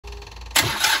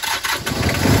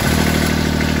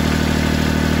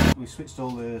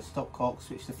all the stopcock,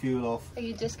 switch the fuel off. Are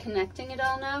you disconnecting it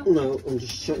all now? No, I'm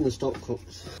just shutting the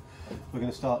stopcocks. We're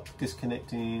going to start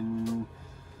disconnecting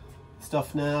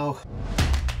stuff now.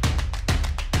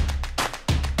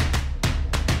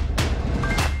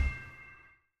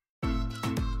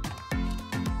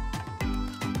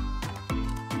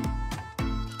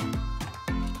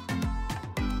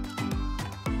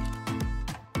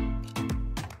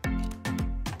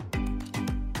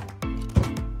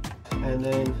 And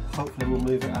then hopefully we'll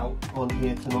move it out on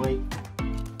here tonight.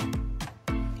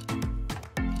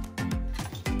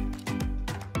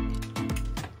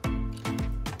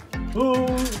 Oh.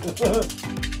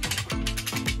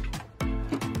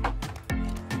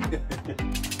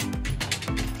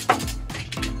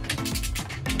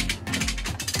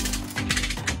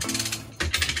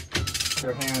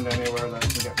 Your hand anywhere that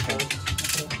can get pulled.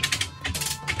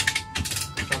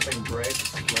 Something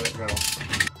breaks, let it go.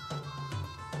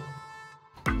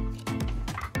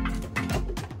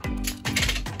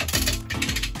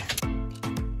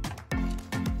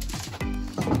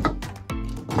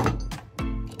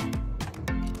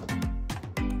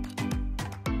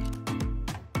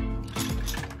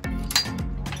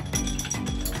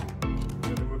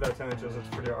 That 10 inches,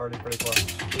 it's already pretty close.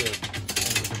 Yeah.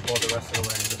 And you can pull the rest of the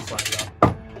way and just slide it up.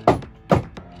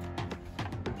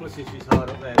 Plus if she's hard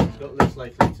up there, it's got less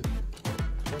likely to...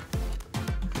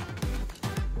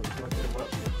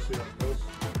 See how it goes?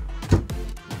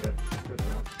 Okay, that's good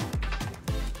enough.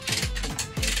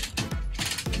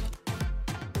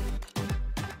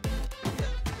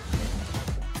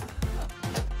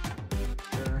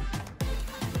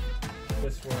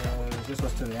 This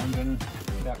was to the engine.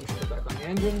 That we should put back on the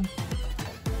engine.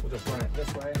 We'll just run it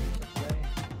this way.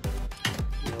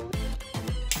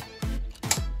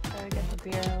 Gotta get the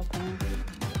beer open.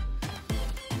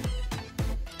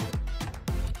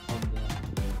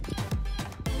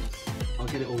 I'll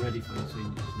get it all ready for you, so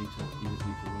you just need to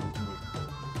roll it through.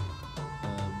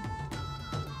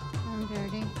 I'm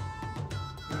dirty.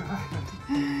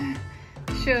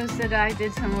 Shows that I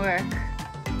did some work.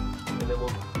 And then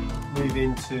we'll move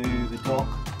into the dock,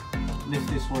 lift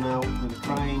this one out with a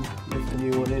crane, lift the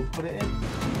new one in, put it in.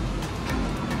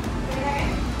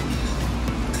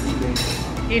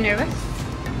 You nervous?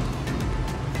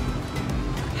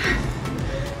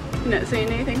 Not saying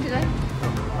anything today?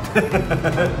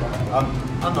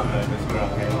 I'm not nervous, we're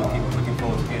okay. I'll keep looking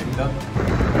forward to getting it done.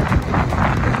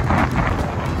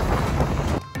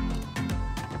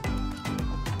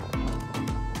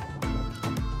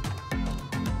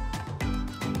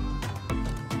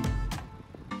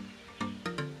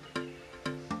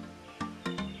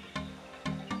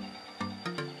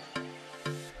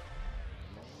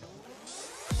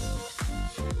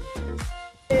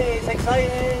 It's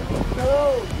exciting!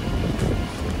 Go!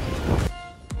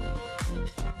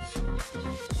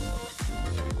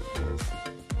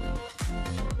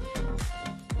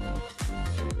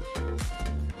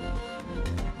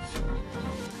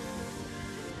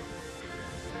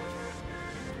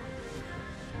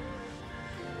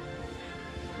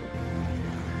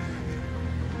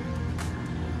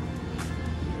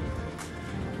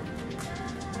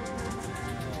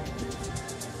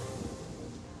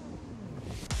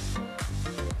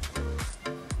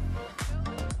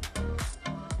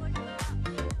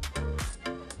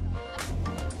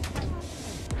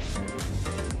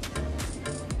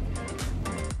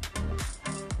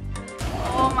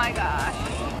 Oh my gosh.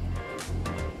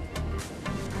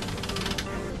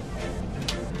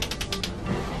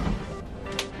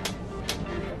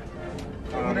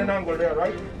 On an angle there,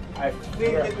 right? I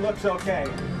think it looks okay.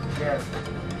 Yes.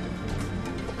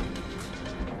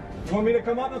 You want me to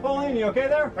come up, Napoleon? You okay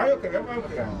there? I'm okay, I'm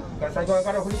okay. Because I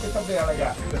got to hook it up there like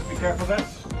that. Just be careful of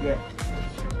this. Yeah.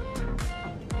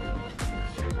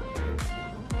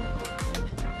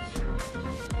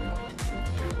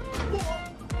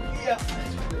 Yeah.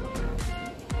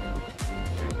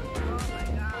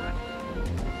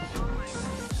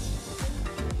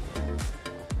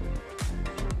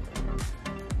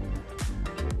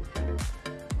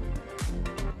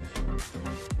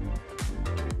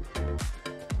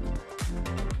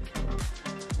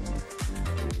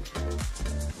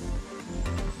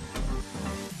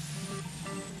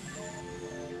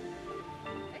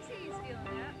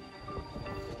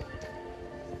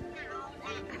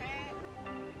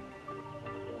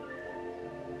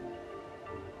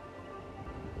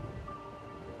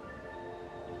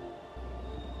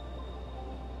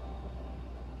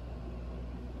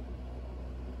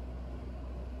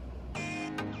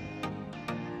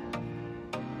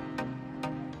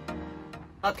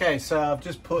 Okay, so I've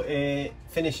just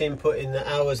finished inputting the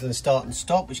hours and start and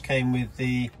stop, which came with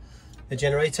the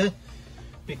generator.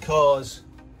 because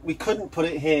we couldn't put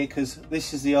it here because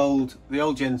this is the old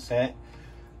gen set,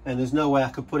 and there's no way I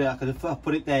could put it. If I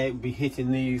put it there, it would be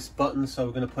hitting these buttons, so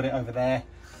we're going to put it over there,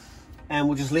 and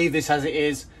we'll just leave this as it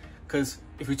is, because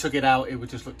if we took it out it would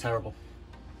just look terrible.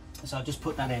 So I'll just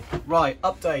put that in. Right,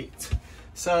 update.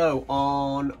 So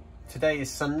today is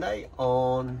Sunday.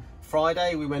 On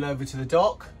Friday we went over to the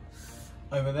dock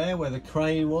over there where the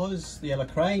crane was, the yellow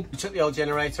crane. We took the old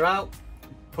generator out,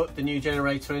 put the new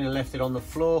generator in and left it on the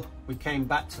floor. We came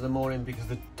back to the mooring because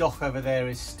the dock over there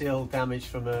is still damaged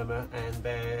from Irma,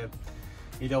 and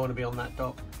you don't want to be on that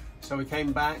dock. So we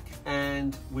came back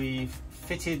and we've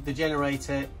fitted the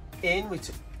generator in.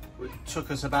 It took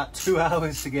us about 2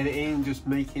 hours to get it in, just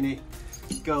making it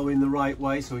go in the right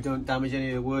way so we don't damage any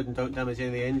of the wood and don't damage any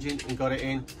of the engine, and got it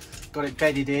in, got it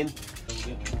bedded in.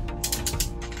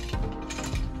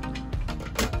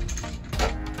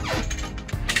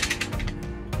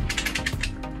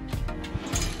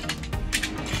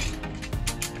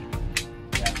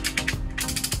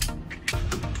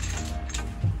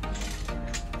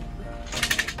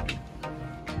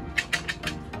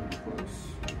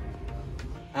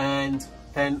 And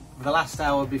then for the last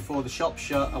hour before the shop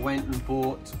shut, I went and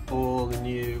bought all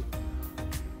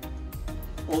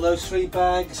those 3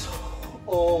 bags,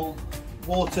 all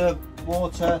water,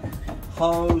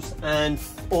 hose, and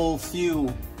all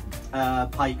fuel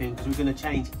piping, because we're going to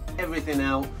change everything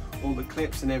out, all the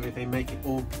clips and everything, make it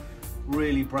all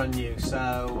really brand new.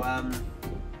 So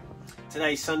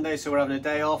today's Sunday, so we're having a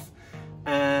day off.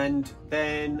 And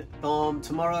then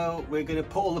tomorrow we're going to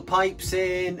put all the pipes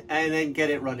in and then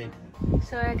get it running.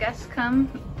 So our guests come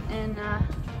in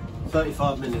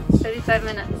 35 minutes. 35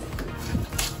 minutes.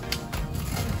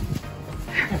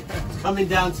 It's coming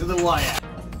down to the wire.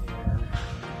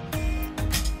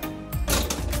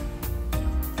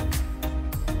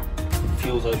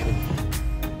 Fuel's open.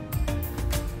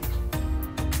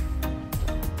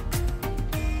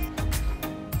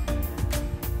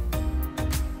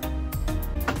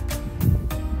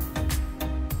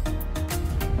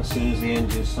 As soon as the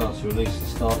engine starts to release the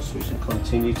start switch, and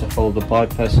continue to hold the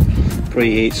bypass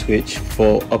preheat switch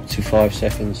for up to 5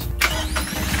 seconds.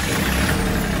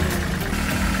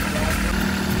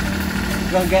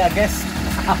 Go and get a guest.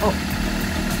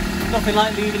 Nothing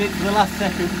like leaving it to the last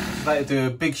second. I'd like to do a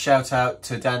big shout out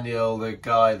to Daniel, the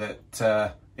guy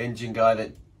that engine guy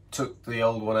that took the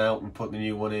old one out and put the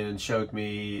new one in and showed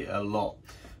me a lot.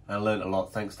 I learned a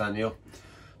lot. Thanks, Daniel.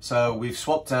 So we've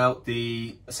swapped out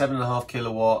the 7.5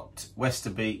 kilowatt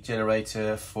Westerbeke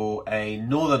generator for a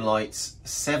Northern Lights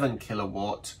 7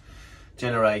 kilowatt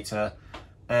generator,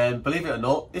 and believe it or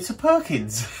not, it's a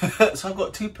Perkins. So I've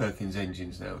got 2 Perkins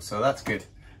engines now, so that's good.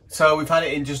 So we've had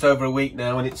it in just over a week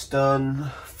now, and it's done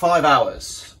 5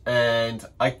 hours, and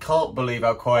I can't believe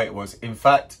how quiet it was. In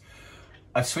fact,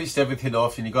 I switched everything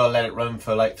off, and you got to let it run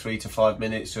for like 3 to 5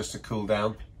 minutes just to cool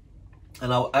down.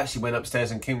 And I actually went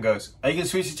upstairs and Kim goes, "Are you going to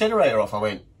switch the generator off?" I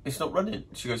went, "It's not running."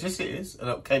 She goes, "Yes, it is." And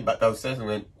I came back downstairs and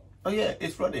went, "Oh yeah,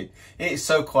 it's running." It is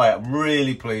so quiet. I'm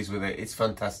really pleased with it. It's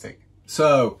fantastic.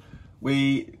 So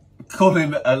we called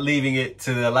him leaving it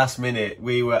to the last minute.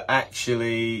 We were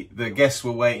actually, the guests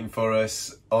were waiting for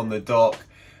us on the dock,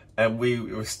 and we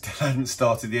still hadn't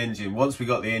started the engine. Once we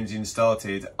got the engine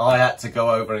started, I had to go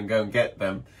over and go and get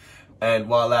them. And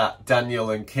while that, Daniel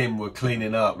and Kim were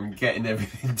cleaning up and getting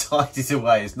everything tidied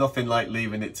away. It's nothing like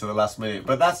leaving it to the last minute,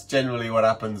 but that's generally what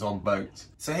happens on boats.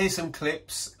 So here's some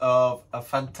clips of a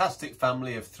fantastic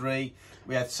family of 3.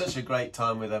 We had such a great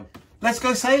time with them. Let's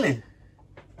go sailing.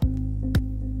 I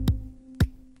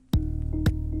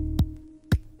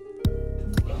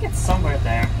think it's somewhere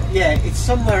there. Yeah, it's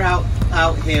somewhere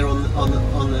out here on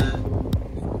the.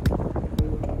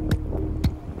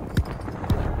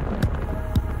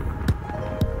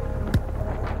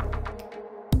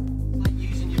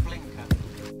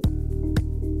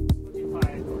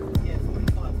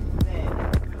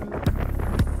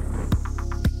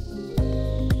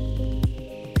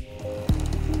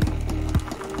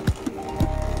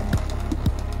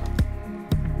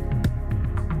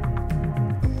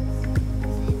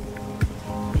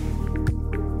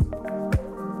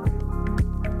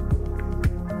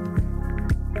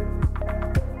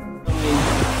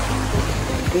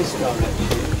 This direction,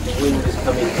 the wind is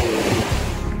coming in.